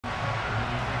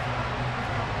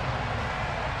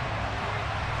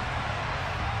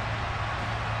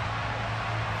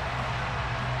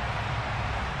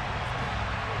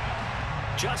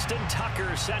Justin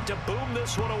Tucker set to boom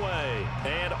this one away.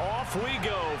 And off we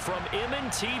go from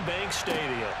M&T Bank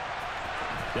Stadium.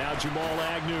 Now Jamal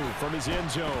Agnew from his end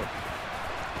zone.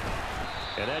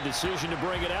 And that decision to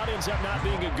bring it out ends up not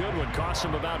being a good one. Costs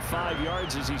him about 5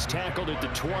 yards as he's tackled at the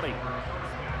 20.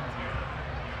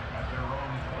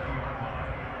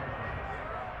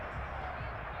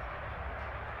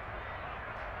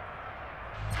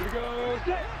 Here we go.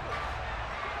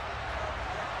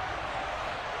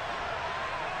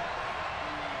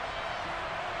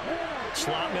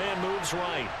 Slot man moves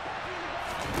right.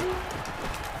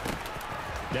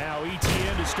 Now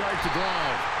ETN to start the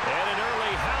drive. And an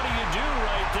early how do you do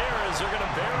right there as they're going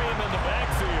to bury him in the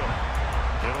backfield.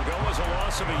 It'll go as a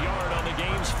loss of a yard on the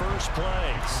game's first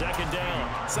play. Second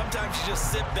down. Sometimes you just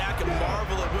sit back and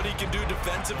marvel at what he can do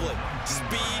defensively.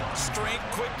 Speed, strength,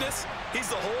 quickness. He's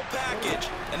the whole package.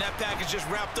 And that package just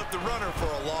wrapped up the runner for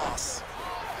a loss.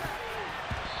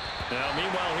 Now,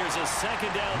 meanwhile, here's a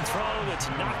second down throw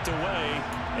that's knocked away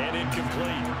and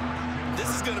incomplete. This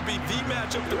is going to be the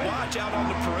matchup to watch out on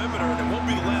the perimeter, and it won't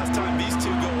be the last time these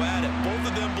two go at it.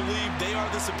 Both of them believe they are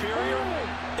the superior.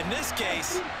 In this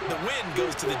case, the win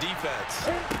goes to the defense.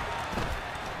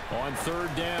 On third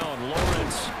down,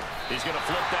 Lawrence is going to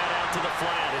flip that out to the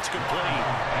flat. It's complete.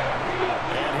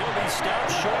 And he'll be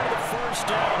stopped short of the first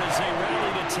down as they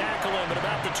rally to tackle him at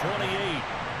about the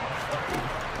 28.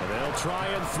 And they'll try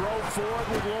and throw forward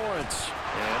with Lawrence.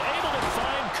 And able to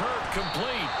find Kirk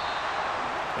complete.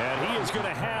 And he is going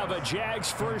to have a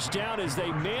Jags first down as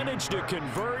they manage to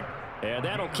convert. And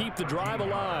that'll keep the drive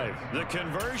alive. The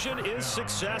conversion is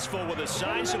successful with a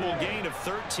sizable gain of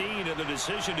 13. And the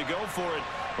decision to go for it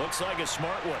looks like a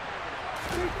smart one.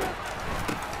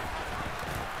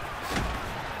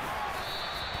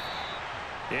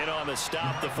 In on the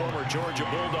stop, the former Georgia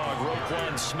Bulldog,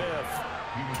 Roquan Smith.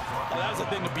 Oh, that was a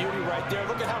thing of beauty right there.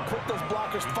 Look at how quick those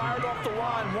blockers fired off the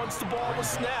line once the ball was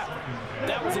snapped.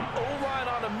 That was an O-line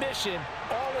on a mission,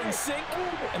 all in sync,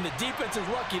 and the defense is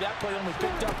lucky that play only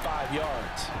picked up 5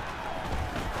 yards.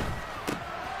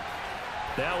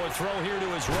 Now a throw here to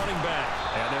his running back,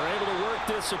 and they're able to work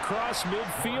this across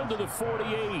midfield to the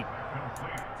 48.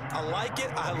 I like it,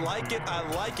 I like it, I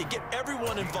like it. Get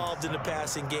everyone involved in the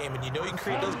passing game, and you know you can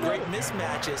create those great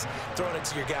mismatches throwing it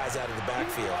to your guys out of the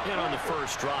backfield. And on the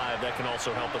first drive, that can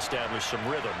also help establish some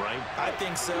rhythm, right? I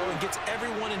think so. It gets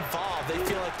everyone involved. They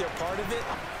feel like they're part of it.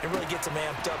 It really gets them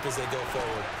amped up as they go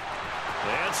forward.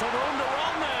 And some room to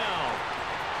run now.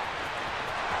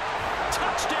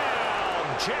 Touchdown,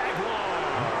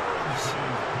 Jaguars!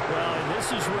 Well, and this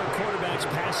is where quarterbacks'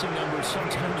 passing numbers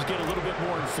sometimes get a little bit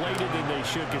more inflated than they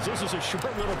should, because this is a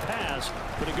short little pass,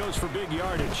 but it goes for big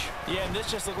yardage. Yeah, and this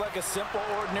just looked like a simple,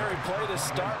 ordinary play to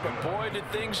start, but boy, did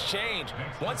things change.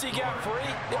 Once he got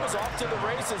free, it was off to the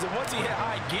races, and once he hit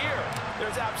high gear,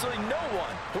 there's absolutely no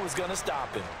one who was going to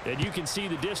stop him. And you can see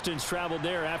the distance traveled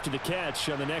there after the catch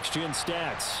on the next-gen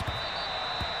stats.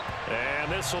 And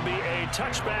this will be a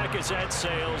touchback as that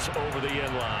sails over the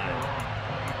end line.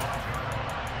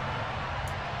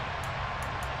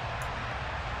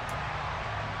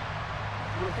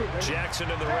 Jackson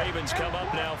and the Ravens come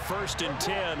up now 1st and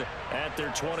 10 at their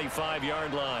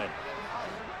 25-yard line.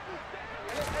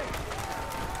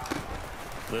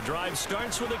 The drive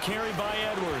starts with a carry by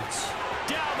Edwards.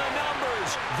 Down the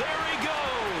numbers. There he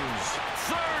goes.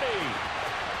 30,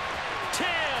 10,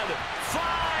 5.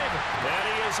 And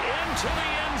he is into the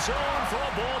end zone for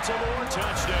a Baltimore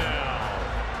touchdown.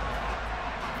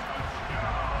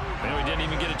 And we didn't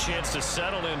even get a chance to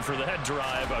settle in for that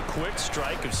drive. A quick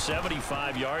strike of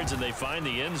 75 yards, and they find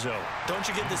the end zone. Don't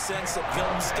you get the sense that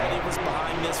film study was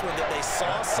behind this one, that they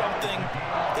saw something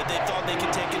that they thought they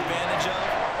could take advantage of?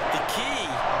 The key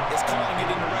is calling it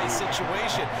in the right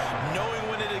situation, knowing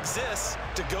when it exists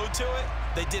to go to it.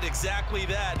 They did exactly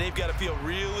that. They've got to feel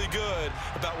really good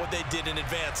about what they did in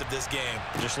advance of this game.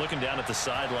 Just looking down at the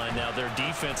sideline now, their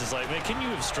defense is like, man, can you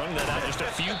have strung that out just a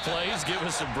few plays? Give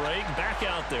us a break. Back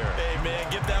out there. Hey,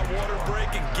 man, get that water break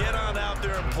and get on out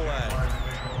there and play.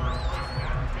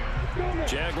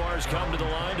 Jaguars come to the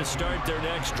line to start their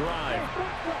next drive.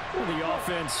 The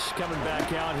offense coming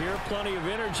back out here. Plenty of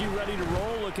energy, ready to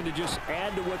roll, looking to just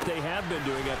add to what they have been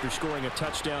doing after scoring a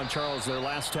touchdown, Charles, their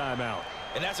last time out.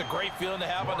 And that's a great feeling to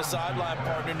have on the sideline,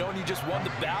 partner, knowing you just won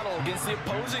the battle against the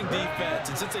opposing defense.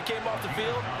 And since they came off the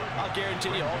field, I'll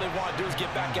guarantee you all they want to do is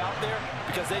get back out there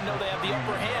because they know they have the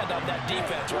upper hand on that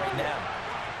defense right now.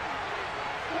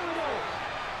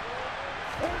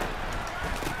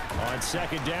 On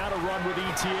second down, a run with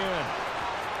ETN.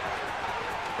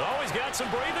 Oh, he's got some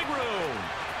breathing room.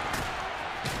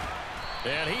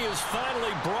 And he is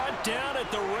finally brought down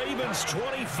at the Ravens'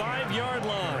 25-yard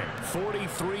line.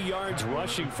 43 yards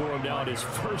rushing for him now in his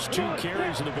first 2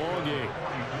 carries of the ballgame.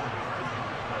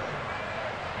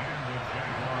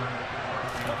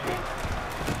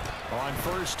 On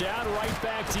first down, right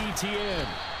back to ETN.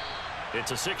 It's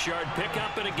a 6-yard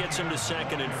pickup, and it gets him to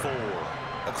 2nd and 4.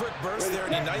 A quick burst there,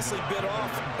 and he nicely bit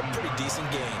off a pretty decent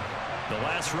gain. The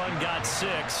last run got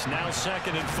 6, now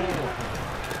 2nd and 4.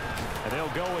 And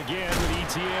they'll go again with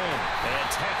ETN. And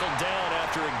tackled down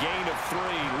after a gain of 3.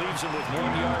 Leaves him with 1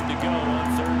 yard to go on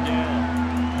 3rd down.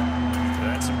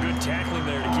 That's some good tackling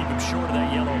there to keep him short of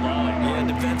that yellow line. Yeah,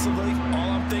 defensively,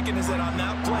 all I'm thinking is that on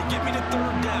that play, get me to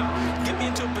 3rd down. Get me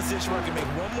into a position where I can make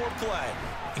one more play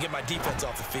and get my defense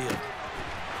off the field.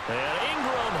 And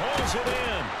Ingram holds it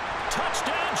in.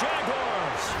 Touchdown,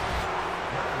 Jaguars.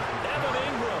 Evan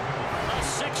Ingram, a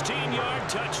 16-yard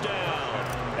touchdown.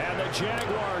 And the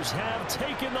Jaguars have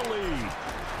taken the lead.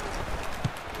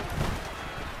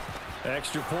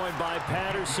 Extra point by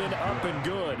Patterson, up and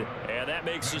good. And that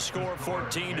makes the score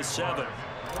 14-7.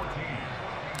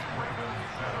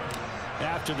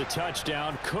 After the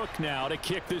touchdown, Cook now to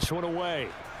kick this one away.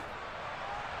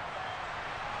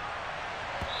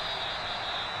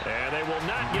 And they will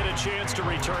not get a chance to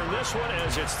return this one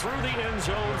as it's through the end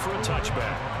zone for a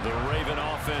touchback. The Raven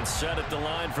offense set at the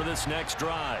line for this next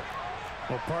drive.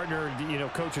 Well, partner, you know,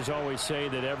 coaches always say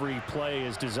that every play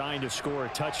is designed to score a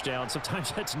touchdown.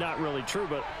 Sometimes that's not really true,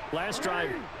 but last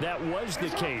drive, that was the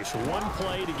case. One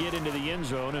play to get into the end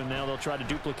zone, and now they'll try to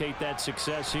duplicate that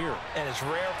success here. And it's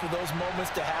rare for those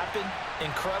moments to happen.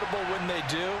 Incredible when they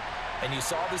do. And you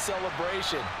saw the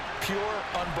celebration. Pure,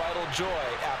 unbridled joy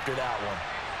after that one.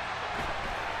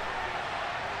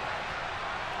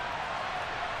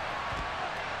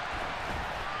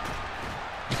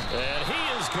 And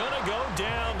he is going to go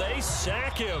down. They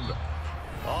sack him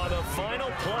on the final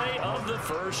play of the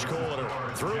first quarter.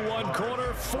 Through one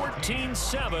quarter,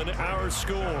 14-7 our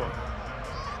score.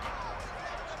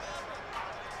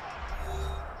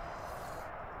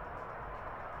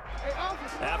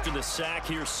 After the sack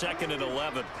here, 2nd and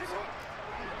 11.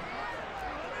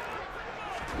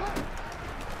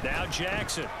 Now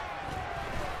Jackson.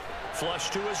 Flush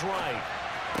to his right.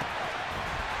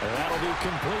 And that'll be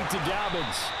complete to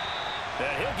Dobbins.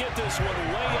 And he'll get this one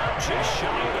way up just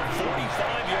shy of the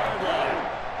 45-yard line.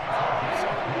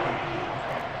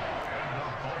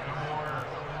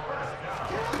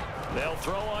 They'll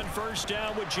throw on first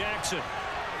down with Jackson.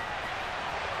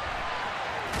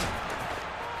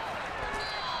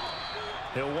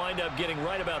 He'll wind up getting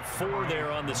right about 4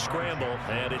 there on the scramble,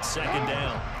 and it's 2nd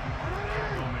down.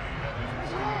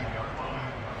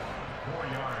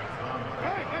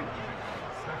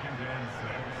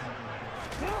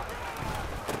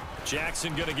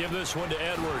 Jackson going to give this one to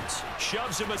Edwards.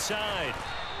 Shoves him aside.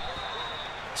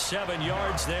 7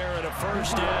 yards there and a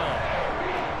first down.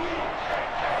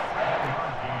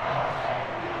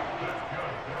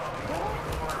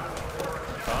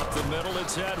 Up the middle,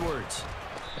 it's Edwards.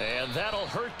 And that'll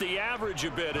hurt the average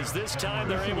a bit as this time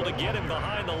they're able to get him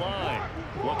behind the line.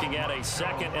 Looking at a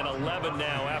 2nd and 11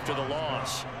 now after the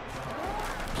loss.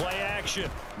 Play action.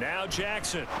 Now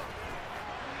Jackson.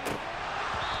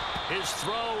 His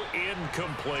throw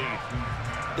incomplete.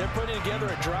 They're putting together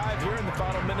a drive here in the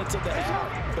final minutes of the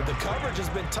half. But the coverage has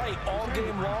been tight all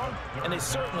game long, and they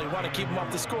certainly want to keep them off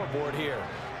the scoreboard here.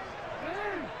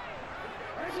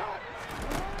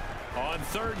 On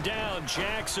 3rd down,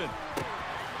 Jackson.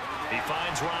 He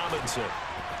finds Robinson.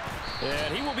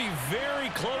 And he will be very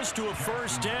close to a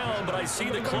first down, but I see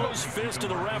the closed fist of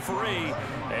the referee,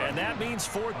 and that means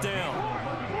 4th down.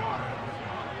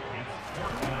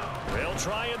 They'll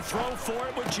try and throw for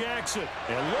it with Jackson.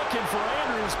 And looking for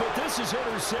Andrews, but this is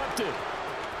intercepted.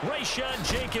 Rayshon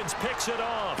Jenkins picks it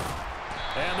off.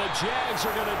 And the Jags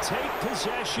are going to take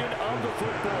possession of the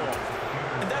football.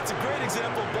 And that's a great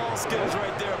example of ball skills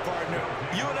right there, partner.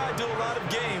 You and I do a lot of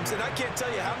games, and I can't tell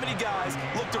you how many guys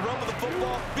look to run with the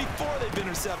football before they've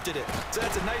intercepted it. So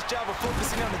that's a nice job of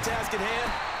focusing on the task at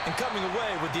hand and coming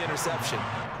away with the interception.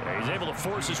 He's able to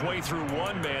force his way through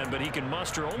one man, but he can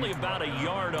muster only about a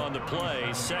yard on the play.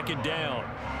 2nd down.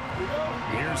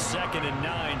 Here's 2nd and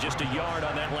 9, just a yard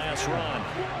on that last run.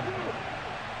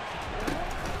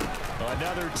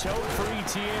 Another tote for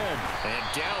ETN. And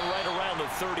down right around the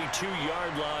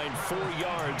 32-yard line, 4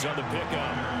 yards on the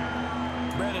pickup.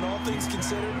 Brandon, all things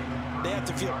considered, they have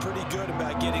to feel pretty good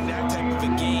about getting that type of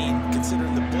a gain,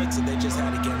 considering the blitz that they just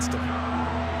had against them.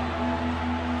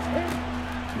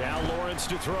 Now Lawrence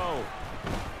to throw.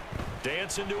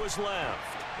 Dancing to his left.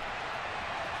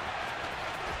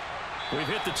 We've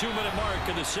hit the 2-minute mark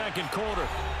in the 2nd quarter.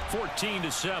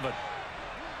 14-7.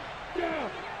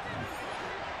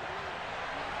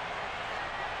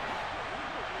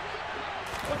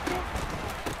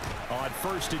 On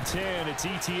 1st and 10, it's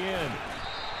Etienne.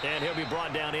 And he'll be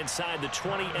brought down inside the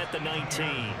 20 at the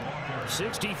 19.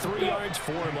 63 yards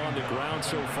for him on the ground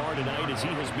so far tonight as he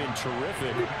has been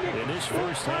terrific in this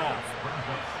first half.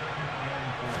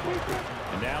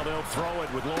 And now they'll throw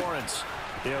it with Lawrence.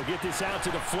 They'll get this out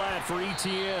to the flat for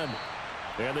Etienne.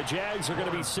 And the Jags are going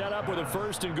to be set up with a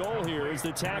 1st and goal here as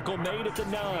the tackle made at the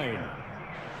 9.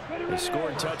 They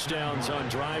scored touchdowns on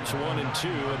drives 1 and 2,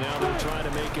 and now they're trying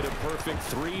to make it a perfect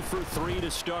 3 for 3 to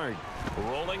start.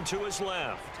 Rolling to his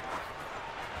left.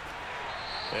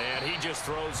 And he just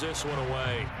throws this one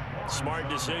away. Smart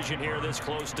decision here this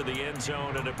close to the end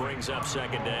zone, and it brings up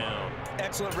 2nd down.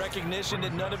 Excellent recognition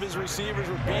that none of his receivers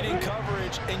were beating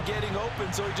coverage and getting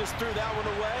open, so he just threw that one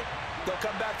away. They'll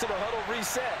come back to the huddle,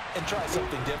 reset, and try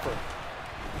something different.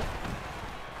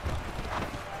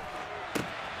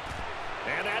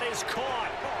 And that is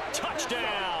caught.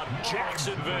 Touchdown,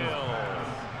 Jacksonville.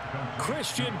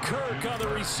 Christian Kirk on the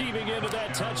receiving end of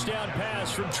that touchdown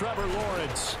pass from Trevor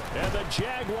Lawrence. And the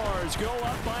Jaguars go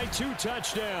up by 2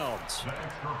 touchdowns.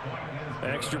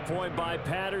 Extra point by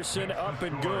Patterson, up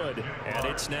and good. And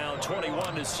it's now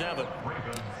 21-7.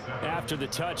 After the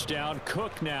touchdown,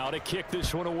 Cook now to kick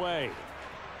this one away.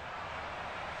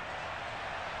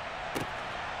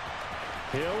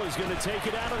 Hill is going to take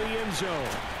it out of the end zone.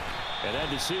 And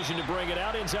that decision to bring it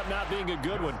out ends up not being a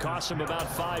good one. Costs him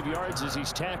about 5 yards as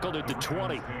he's tackled at the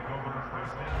 20.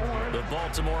 The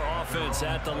Baltimore offense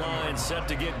at the line, set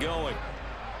to get going.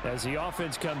 As the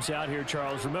offense comes out here,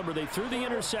 Charles, remember they threw the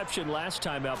interception last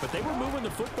time out, but they were moving the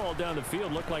football down the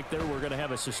field. Looked like they were going to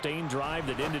have a sustained drive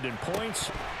that ended in points,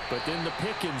 but then the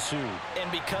pick ensued.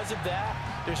 And because of that,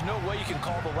 there's no way you can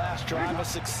call the last drive a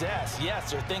success. Yes,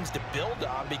 there are things to build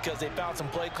on because they found some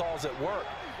play calls at work.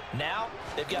 Now,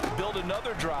 they've got to build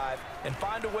another drive and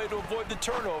find a way to avoid the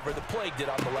turnover the Plague did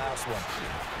on the last one.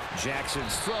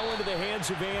 Jackson's throw into the hands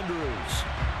of Andrews.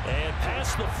 And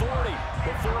past the 40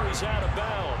 before he's out of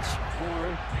bounds.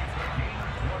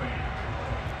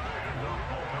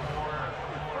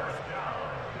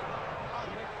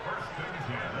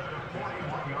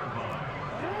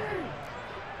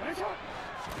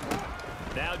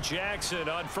 Now Jackson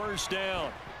on 1st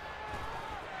down.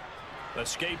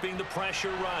 Escaping the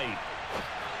pressure right.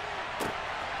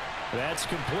 That's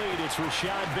complete. It's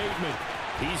Rashad Bateman.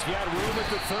 He's got room at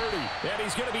the 30. And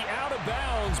he's going to be out of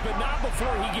bounds, but not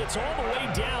before he gets all the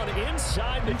way down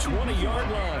inside the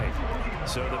 20-yard line.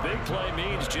 So the big play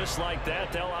means just like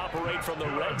that, they'll operate from the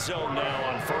red zone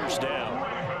now on 1st down.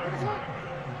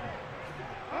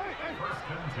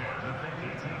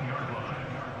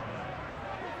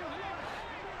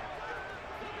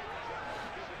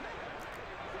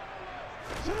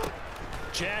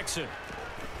 Jackson.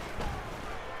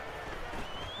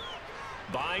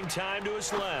 Buying time to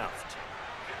his left.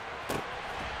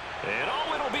 And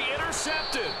oh, it'll be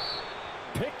intercepted.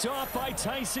 Picked off by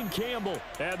Tyson Campbell.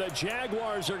 And the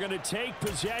Jaguars are going to take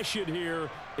possession here.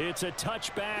 It's a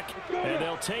touchback, and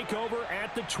they'll take over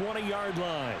at the 20-yard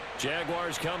line.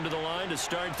 Jaguars come to the line to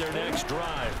start their next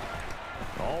drive.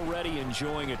 Already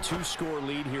enjoying a 2-score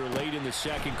lead here late in the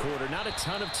 2nd quarter. Not a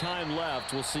ton of time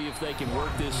left. We'll see if they can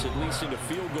work this at least into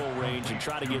field goal range and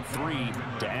try to get 3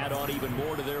 to add on even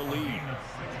more to their lead.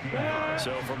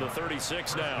 So from the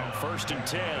 36 now, 1st and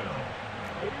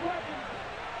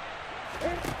 10.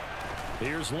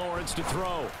 Here's Lawrence to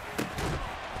throw.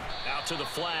 Out to the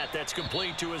flat. That's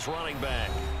complete to his running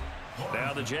back.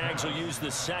 Now the Jags will use the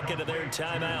 2nd of their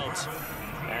timeouts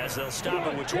as they'll stop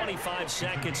it with 25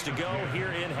 seconds to go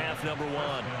here in half number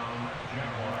 1.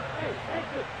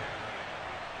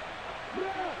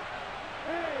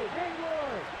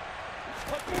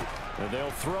 And they'll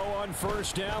throw on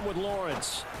 1st down with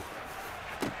Lawrence.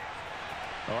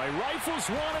 Oh, he rifles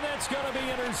one, and that's going to be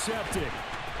intercepted.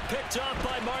 Picked up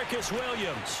by Marcus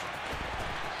Williams.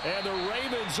 And the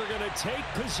Ravens are going to take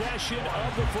possession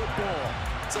of the football.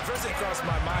 So first thing crossed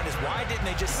my mind is why didn't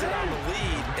they just sit on the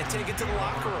lead and take it to the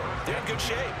locker room? They're in good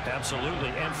shape. Absolutely.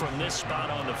 And from this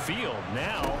spot on the field,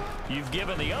 now you've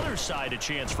given the other side a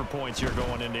chance for points here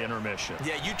going into intermission.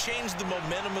 Yeah, you changed the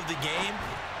momentum of the game,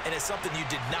 and it's something you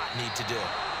did not need to do.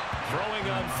 Throwing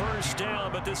on 1st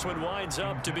down, but this one winds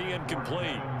up to be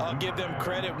incomplete. I'll give them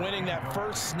credit winning that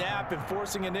first snap and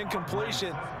forcing an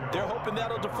incompletion. They're hoping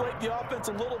that'll deflate the offense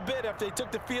a little bit after they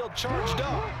took the field charged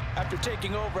up after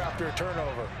taking over after a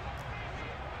turnover.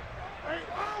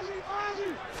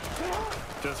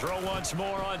 To throw once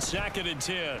more on 2nd and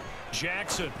 10.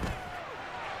 Jackson.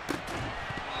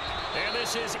 And this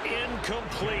This is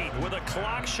incomplete with a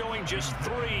clock showing just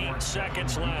 3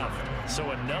 seconds left.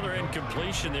 So another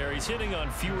incompletion there. He's hitting on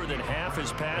fewer than half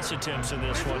his pass attempts in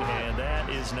this one, and that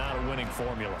is not a winning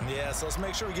formula. Yeah, so let's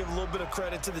make sure we give a little bit of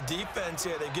credit to the defense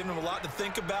here. They've given him a lot to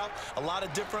think about, a lot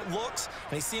of different looks,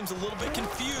 and he seems a little bit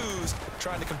confused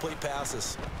trying to complete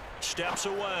passes. Steps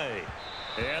away,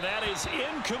 and that is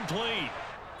incomplete.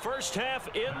 First half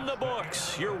in the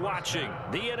books. You're watching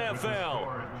the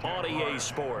NFL on EA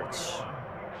Sports.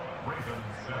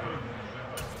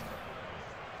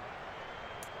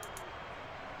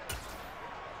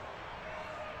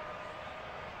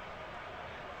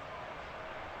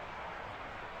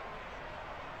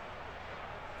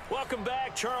 Welcome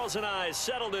back. Charles and I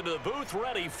settled into the booth,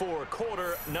 ready for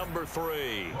quarter number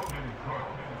 3.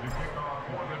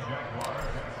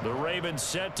 The Ravens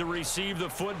set to receive the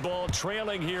football,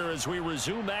 trailing here as we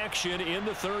resume action in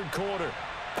the third quarter.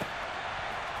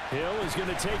 Hill is going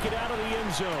to take it out of the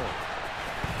end zone.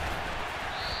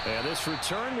 And this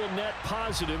return will net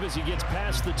positive as he gets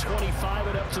past the 25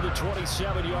 and up to the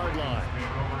 27-yard line.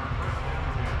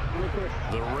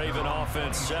 The Raven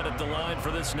offense set at the line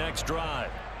for this next drive.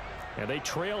 And they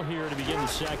trail here to begin the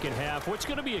second half. What's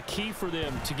going to be a key for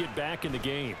them to get back in the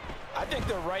game? I think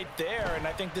they're right there, and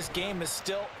I think this game is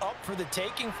still up for the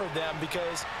taking for them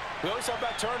because we always talk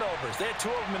about turnovers. They had 2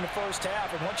 of them in the first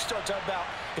half, and once you start talking about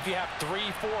if you have 3,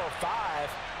 4, or 5,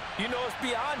 you know it's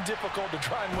beyond difficult to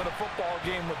try and win a football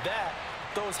game with that.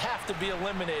 Those have to be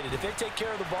eliminated. If they take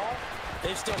care of the ball,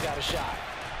 they've still got a shot.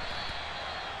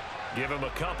 Give him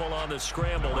a couple on the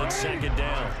scramble. It's second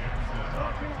down.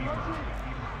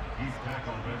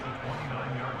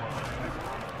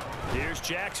 Here's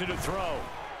Jackson to throw.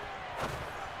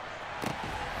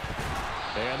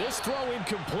 And this throw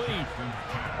incomplete.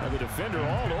 The defender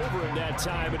all over him that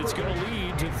time, and it's going to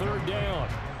lead to third down.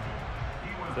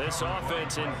 This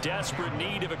offense in desperate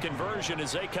need of a conversion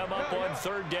as they come up on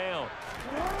third down.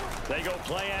 They go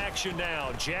play action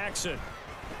now. Jackson.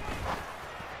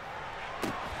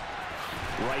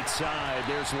 Right side,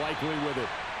 there's Likely with it.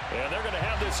 And they're going to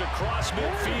have this across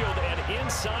midfield and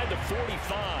inside the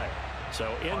 45. So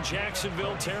in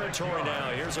Jacksonville territory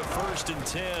now. Here's a 1st and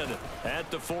 10 at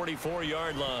the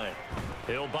 44-yard line.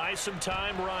 He'll buy some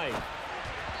time right.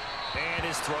 And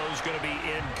his throw's going to be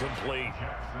incomplete.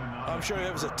 I'm sure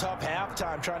it was a tough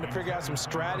halftime trying to figure out some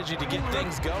strategy to get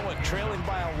things going. Trailing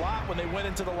by a lot when they went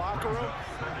into the locker room.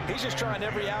 He's just trying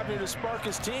every avenue to spark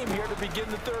his team here to begin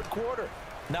the third quarter.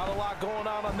 Not a lot going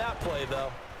on that play,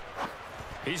 though.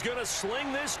 He's going to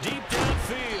sling this deep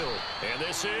downfield. And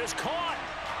this is caught.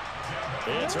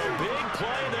 It's a big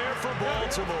play there for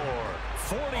Baltimore.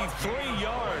 43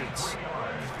 yards.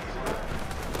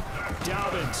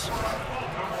 Dobbins.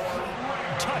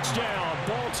 Touchdown,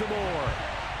 Baltimore.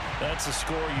 That's a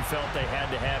score you felt they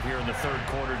had to have here in the third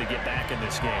quarter to get back in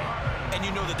this game. And you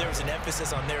know that there's an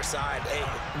emphasis on their side. Hey,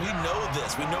 we know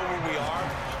this. We know where we are.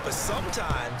 But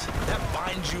sometimes that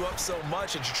binds you up so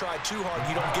much that you try too hard,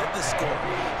 you don't get the score.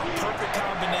 A perfect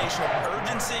combination of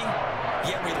urgency,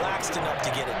 yet relaxed enough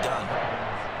to get it done.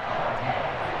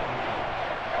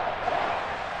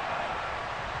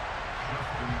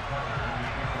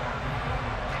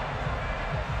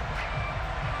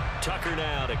 Tucker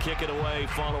now to kick it away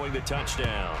following the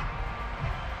touchdown.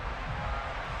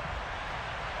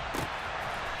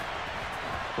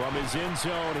 From his end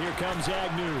zone, here comes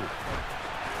Agnew.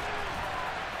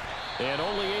 And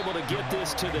only able to get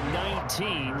this to the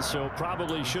 19, so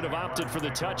probably should have opted for the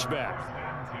touchback.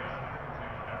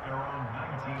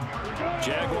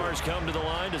 Jaguars come to the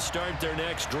line to start their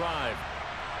next drive.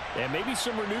 And maybe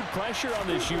some renewed pressure on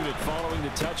this unit following the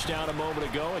touchdown a moment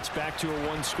ago. It's back to a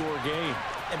one-score game.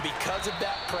 And because of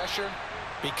that pressure,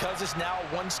 because it's now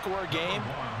a one-score game,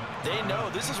 they know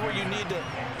this is where you need to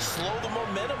slow the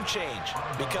momentum change.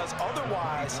 Because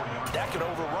otherwise, that could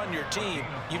overrun your team.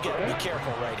 You've got to be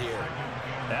careful right here.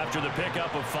 After the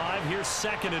pickup of 5, here's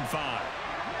 2nd and 5.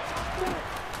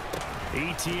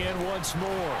 Etienne once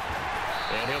more.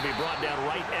 And he'll be brought down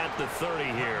right at the 30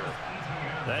 here.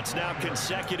 That's now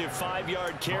consecutive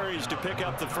 5-yard carries to pick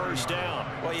up the first down.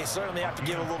 Well, you certainly have to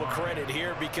give a little credit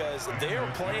here because they're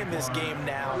playing this game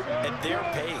now at their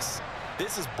pace.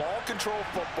 This is ball control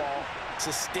football,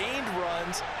 sustained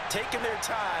runs, taking their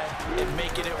time, and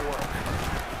making it work.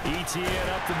 Etienne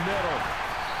up the middle.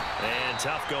 And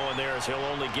tough going there as he'll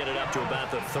only get it up to about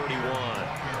the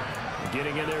 31.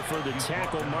 Getting in there for the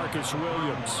tackle, Marcus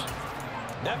Williams.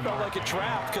 That felt like a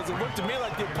trap because it looked to me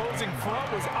like the opposing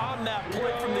front was on that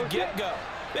play from the get-go.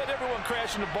 They had everyone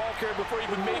crashing the ball carrier before he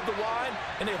even made the line,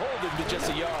 and they hold him to just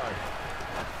a yard.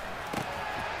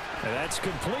 And that's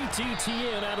complete to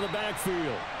Etienne out of the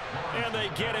backfield. And they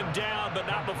get him down, but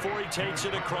not before he takes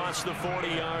it across the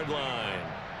 40-yard line.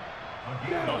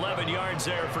 11 yards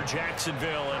there for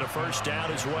Jacksonville and a first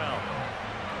down as well.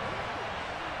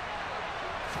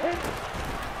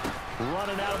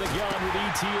 Running out of the gun with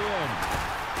ETN.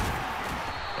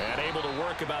 And able to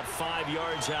work about 5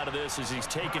 yards out of this as he's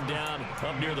taken down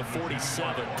up near the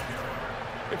 47.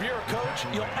 If you're a coach,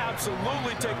 you'll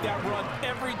absolutely take that run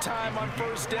every time on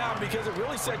first down because it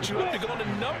really sets you up to go in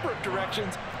a number of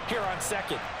directions here on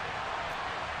second.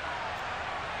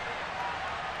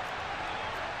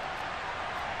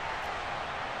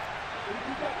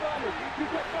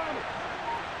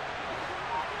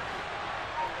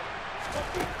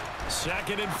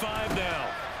 Second and 5 now.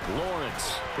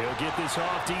 Lawrence, he'll get this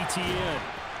off to ETN.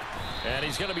 And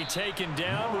he's going to be taken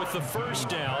down with the first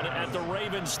down at the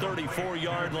Ravens'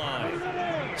 34-yard line.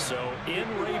 So in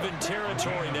Raven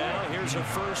territory now, here's a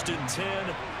 1st and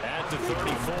 10 at the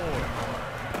 34.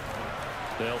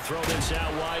 They'll throw this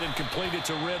out wide and complete it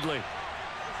to Ridley.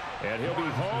 And he'll be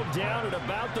hauled down at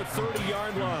about the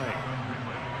 30-yard line.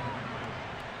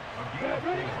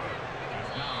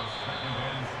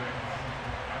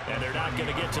 And they're not going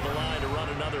to get to the line to run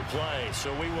another play.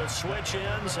 So we will switch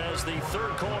ends as the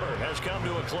third quarter has come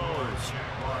to a close.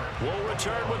 We'll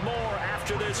return with more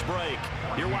after this break.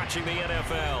 You're watching the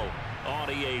NFL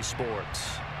on EA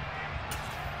Sports.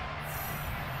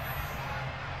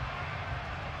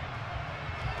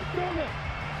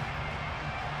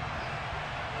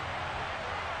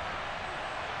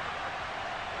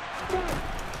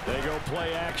 They go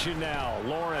play action now.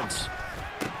 Lawrence.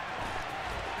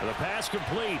 The pass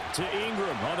complete to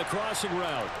Ingram on the crossing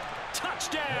route.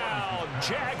 Touchdown,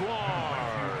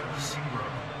 Jaguars.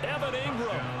 Evan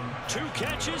Ingram, 2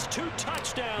 catches, 2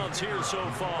 touchdowns here so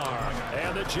far.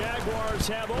 And the Jaguars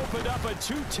have opened up a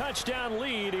 2-touchdown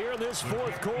lead here in this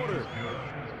 4th quarter.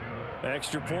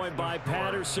 Extra point by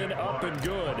Patterson, up and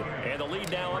good. And the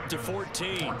lead now up to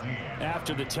 14.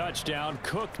 After the touchdown,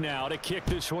 Cook now to kick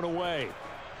this one away.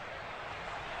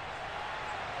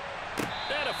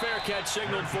 And a fair catch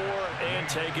signaled for and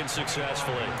taken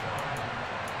successfully.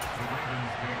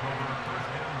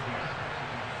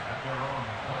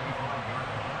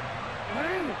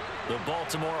 The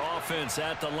Baltimore offense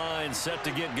at the line, set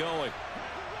to get going.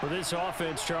 For this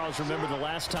offense, Charles, remember the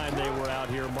last time they were out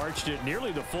here, marched it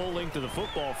nearly the full length of the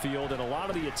football field, and a lot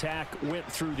of the attack went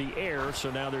through the air,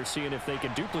 so now they're seeing if they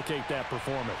can duplicate that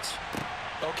performance.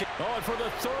 Okay. Oh, and for the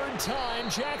 3rd time,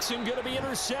 Jackson going to be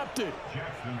intercepted.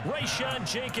 Rayshon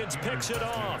Jenkins picks it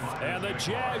off. And the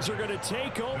Jags are going to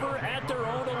take over at their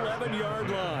own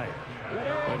 11-yard line.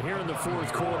 But here in the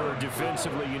 4th quarter,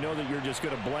 defensively, you know that you're just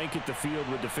going to blanket the field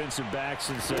with defensive backs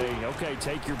and say, okay,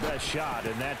 take your best shot.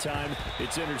 And that time,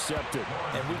 it's intercepted.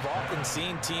 And we've often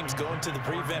seen teams go into the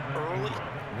prevent early,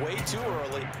 way too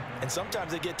early, and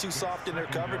sometimes they get too soft in their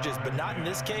coverages, but not in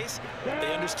this case.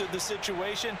 They understood the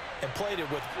situation and played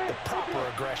it with the proper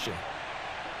aggression.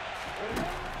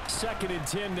 2nd and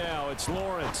 10 now. It's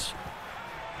Lawrence.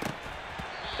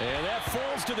 And that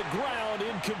falls to the ground,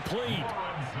 incomplete.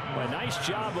 A nice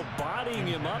job of bodying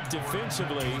him up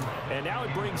defensively, and now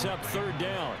it brings up 3rd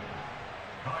down.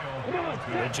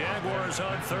 The Jaguars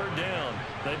on 3rd down.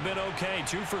 They've been okay,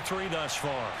 2 for 3 thus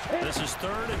far. This is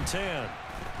 3rd and 10.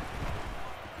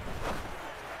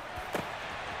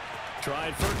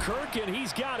 Tried for Kirk, and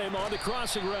he's got him on the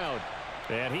crossing route.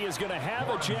 And he is going to have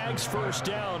a Jags first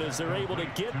down as they're able to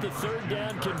get the 3rd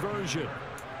down conversion.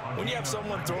 When you have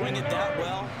someone throwing it that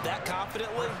well, that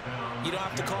confidently, you don't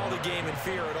have to call the game in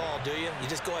fear at all, do you? You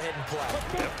just go ahead and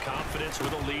play. Have confidence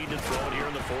with a lead and throw it here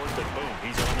in the 4th, and boom,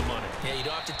 he's on the money. Yeah, you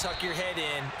don't have to tuck your head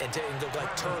in and go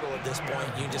like turtle at this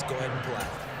point. You just go ahead and play.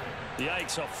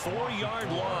 Yikes, a 4-yard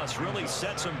loss really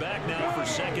sets him back now for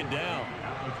 2nd down.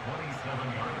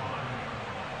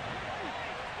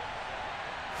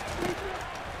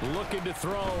 Looking to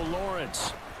throw,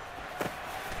 Lawrence.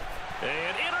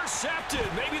 And intercepted.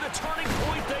 Maybe the turning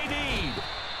point they need.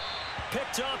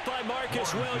 Picked up by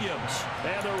Marcus Williams.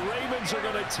 And the Ravens are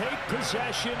going to take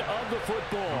possession of the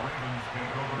football.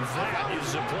 That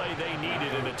is the play they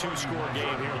needed in a 2-score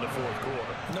game here in the 4th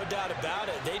quarter. No doubt about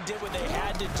it. They did what they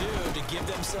had to do to give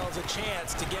themselves a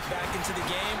chance to get back into the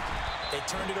game. They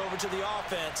turned it over to the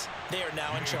offense. They are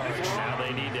now in charge. Now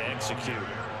they need to execute.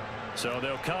 So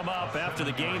they'll come up after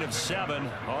the gain of 7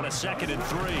 on a 2nd and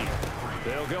 3.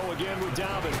 They'll go again with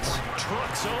Dobbins.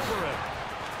 Trucks over it.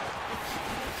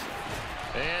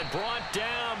 And brought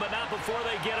down, but not before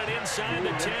they get it inside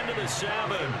the 10 to the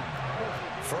 7.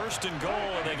 1st and goal,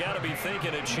 and they got to be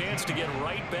thinking a chance to get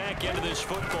right back into this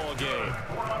football game.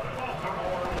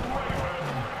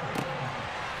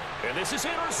 And this is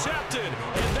intercepted,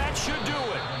 and that should do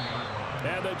it.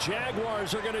 And the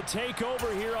Jaguars are going to take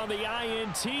over here on the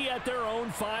INT at their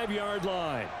own 5-yard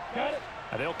line. Got it.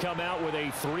 And they'll come out with a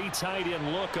 3 tight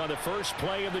end look on the first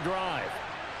play of the drive.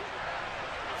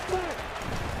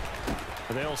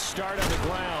 And they'll start on the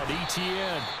ground.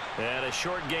 ETN. And a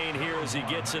short gain here as he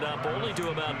gets it up only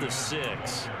to about the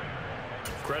 6.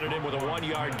 Credit him with a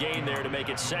 1-yard gain there to make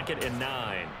it 2nd and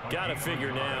 9. Got to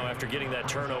figure now, after getting that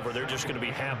turnover, they're just going to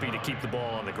be happy to keep the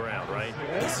ball on the ground, right?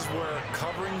 This is where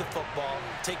covering the football,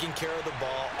 taking care of the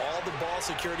ball, all the ball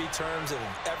security terms that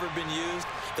have ever been used,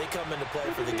 they come into play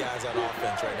for the guys on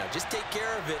offense right now. Just take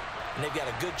care of it, and they've got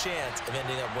a good chance of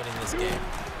ending up winning this game.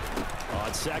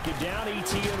 On 2nd down,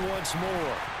 ETN once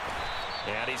more.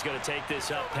 And he's going to take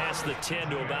this up past the 10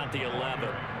 to about the 11.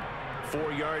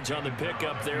 4 yards on the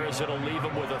pickup there as it'll leave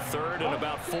him with a 3rd and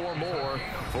about 4 more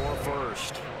for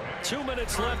first. 2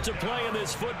 minutes left to play in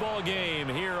this football game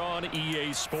here on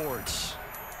EA Sports.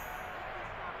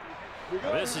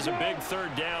 This is a big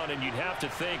 3rd down, and you'd have to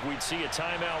think we'd see a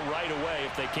timeout right away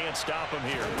if they can't stop him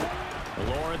here.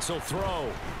 Lawrence will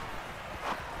throw.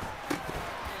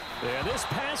 And this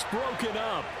pass broken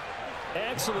up.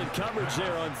 Excellent coverage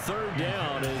there on 3rd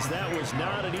down, as that was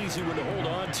not an easy one to hold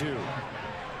on to.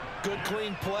 Good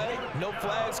clean play. No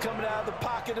flags coming out of the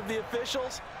pocket of the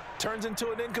officials. Turns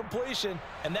into an incompletion,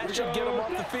 and that should get them off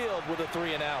the field with a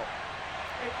 3 and out.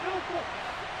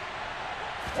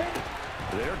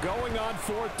 They're going on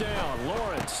 4th down.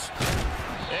 Lawrence.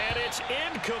 And it's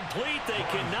incomplete. They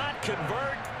cannot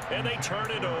convert, and they turn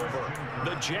it over.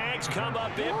 The Jags come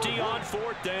up empty on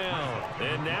 4th down.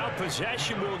 And now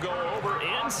possession will go over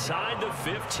inside the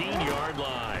 15-yard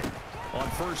line. On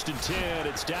 1st and 10,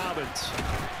 it's Dobbins.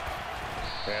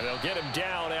 And they'll get him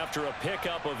down after a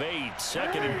pickup of 8.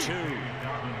 2nd and 2.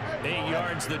 8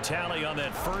 yards the tally on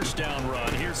that 1st down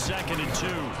run. Here's 2nd and 2.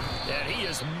 And he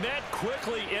is met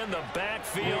quickly in the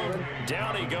backfield.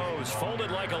 Down he goes, folded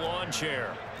like a lawn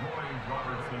chair.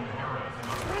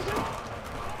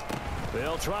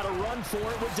 They'll try to run for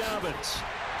it with Dobbins.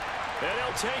 And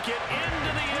he'll take it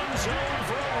into the end zone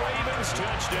for a Ravens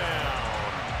touchdown.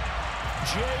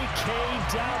 J.K.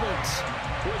 Dobbins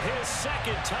with his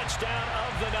 2nd touchdown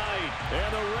of the night.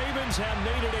 And the Ravens have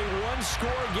made it a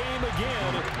 1-score game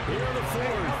again here in the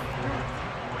 4th.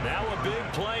 Now a big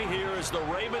play here as the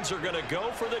Ravens are going to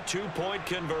go for the 2-point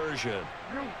conversion.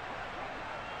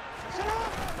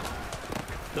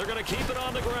 They're going to keep it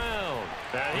on the ground.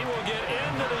 And he will get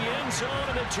into the end zone,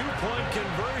 and the 2-point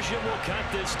conversion will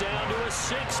cut this down to a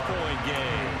 6-point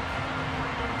game.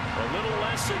 A little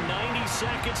less than 90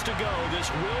 seconds to go. This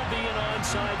will be an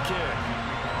onside kick.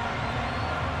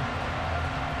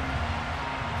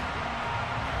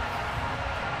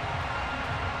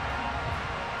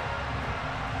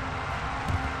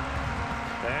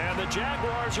 And the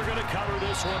Jaguars are going to cover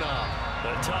this one up.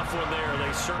 A tough one there.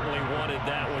 They certainly wanted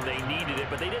that when they needed it,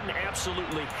 but they didn't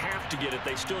absolutely have to get it.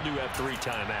 They still do have 3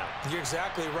 timeouts. You're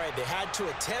exactly right. They had to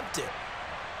attempt it.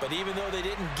 But even though they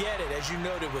didn't get it, as you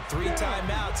noted, with 3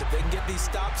 timeouts, if they can get these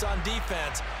stops on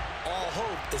defense, all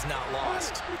hope is not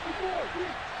lost.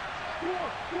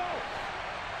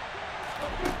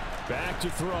 Back to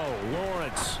throw.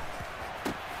 Lawrence.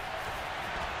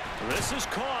 This is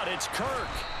caught. It's Kirk.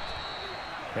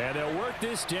 And they'll work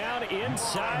this down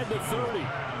inside the 30.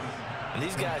 And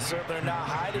these guys certainly are not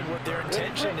hiding what their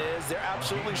intention is. They're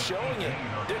absolutely showing it.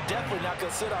 They're definitely not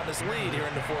going to sit on this lead here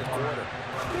in the 4th quarter.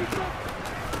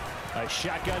 A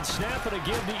shotgun snap and a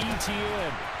give to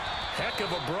ETN. Heck of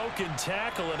a broken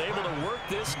tackle and able to work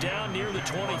this down near the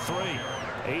 23.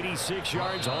 86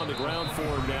 yards on the ground for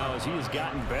him now as he has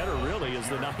gotten better, really, as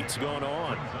the night's gone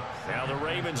on. Now the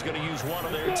Ravens going to use one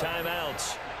of their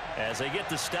timeouts as they get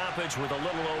the stoppage with a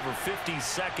little over 50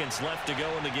 seconds left to go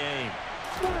in the game.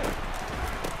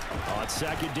 On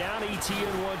 2nd down,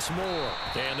 ETN once more.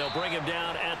 And they'll bring him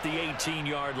down at the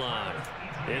 18-yard line.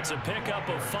 It's a pickup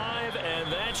of 5,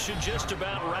 and that should just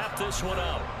about wrap this one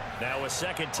up. Now a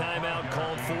 2nd timeout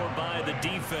called for by the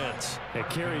defense. At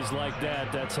carries like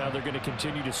that, that's how they're going to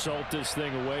continue to salt this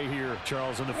thing away here,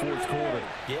 Charles, in the 4th quarter.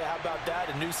 Yeah, how about that?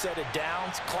 A new set of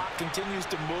downs. Clock continues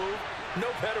to move. No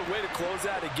better way to close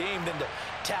out a game than to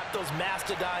tap those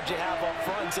mastodons you have up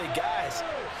front and say, guys,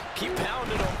 keep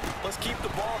pounding them. Let's keep the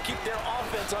ball, keep their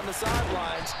offense on the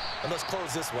sidelines, and let's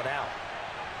close this one out.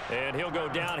 And he'll go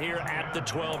down here at the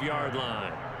 12-yard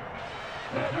line.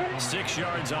 6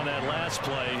 yards on that last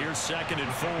play. Here's 2nd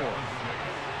and 4.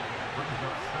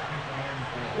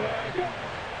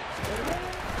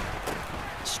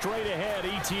 Straight ahead,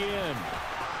 ETN.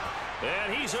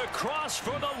 And he's across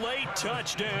for the late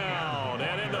touchdown.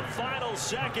 And in the final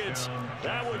seconds,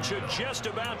 that one should just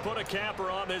about put a capper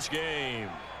on this game.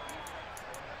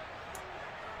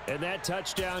 And that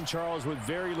touchdown, Charles, with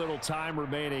very little time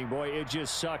remaining, boy, it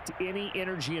just sucked any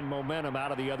energy and momentum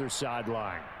out of the other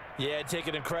sideline. Yeah, take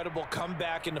an incredible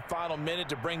comeback in the final minute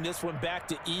to bring this one back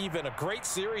to even. A great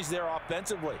series there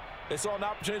offensively. They saw an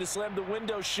opportunity to slam the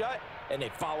window shut, and they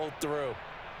followed through.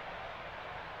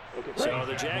 So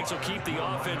the Jags will keep the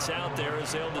offense out there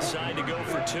as they'll decide to go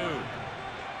for 2.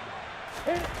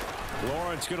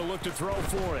 Lawrence going to look to throw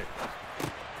for it.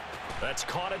 That's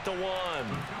caught at the 1.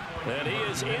 And he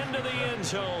is into the end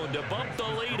zone to bump the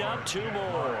lead up 2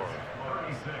 more.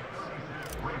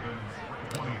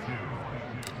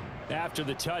 After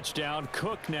the touchdown,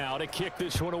 Cook now to kick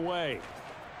this one away.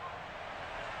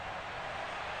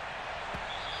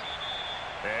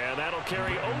 And that'll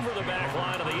carry over the back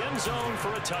line of the end zone for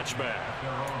a touchback.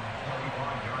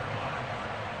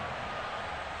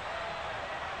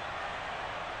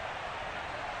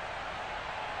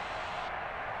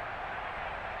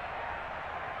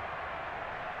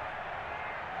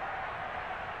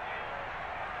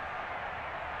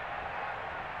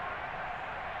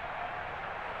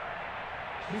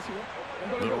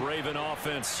 The Raven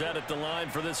offense set at the line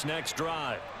for this next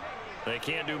drive. They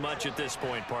can't do much at this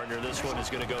point, partner. This one is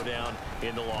going to go down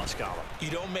in the loss column. You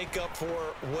don't make up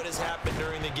for what has happened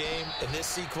during the game in this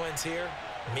sequence here.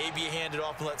 Maybe you hand it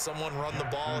off and let someone run the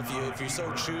ball if you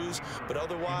so choose. But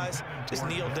otherwise, just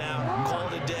kneel down, call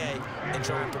it a day, and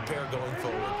try and prepare going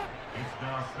forward.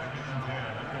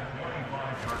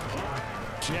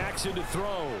 Jackson to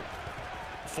throw.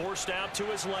 Forced out to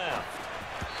his left.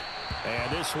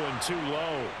 And this one too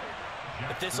low.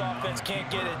 If this offense can't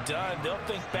get it done, they'll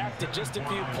think back to just a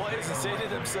few plays and say to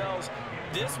themselves,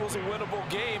 this was a winnable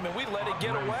game and we let it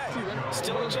get away.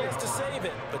 Still a chance to save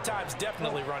it, but time's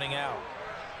definitely running out.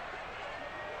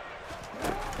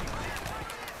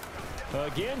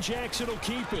 Again, Jackson will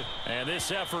keep it. And this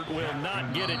effort will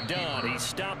not get it done. He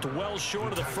stopped well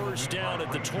short of the first down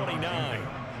at the 29.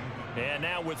 And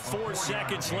now with 4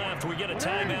 seconds left, we get a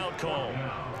timeout call.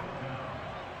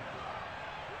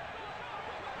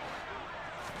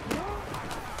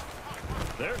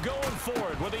 They're going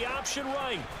for it with the option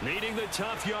right. Needing the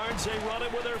tough yards, they run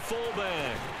it with their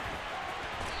fullback.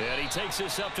 And he takes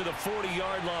this up to the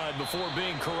 40-yard line before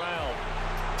being corralled.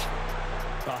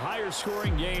 A higher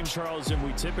scoring game, Charles, than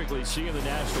we typically see in the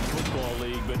National Football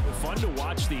League, but fun to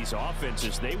watch these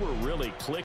offenses. They were really clicking.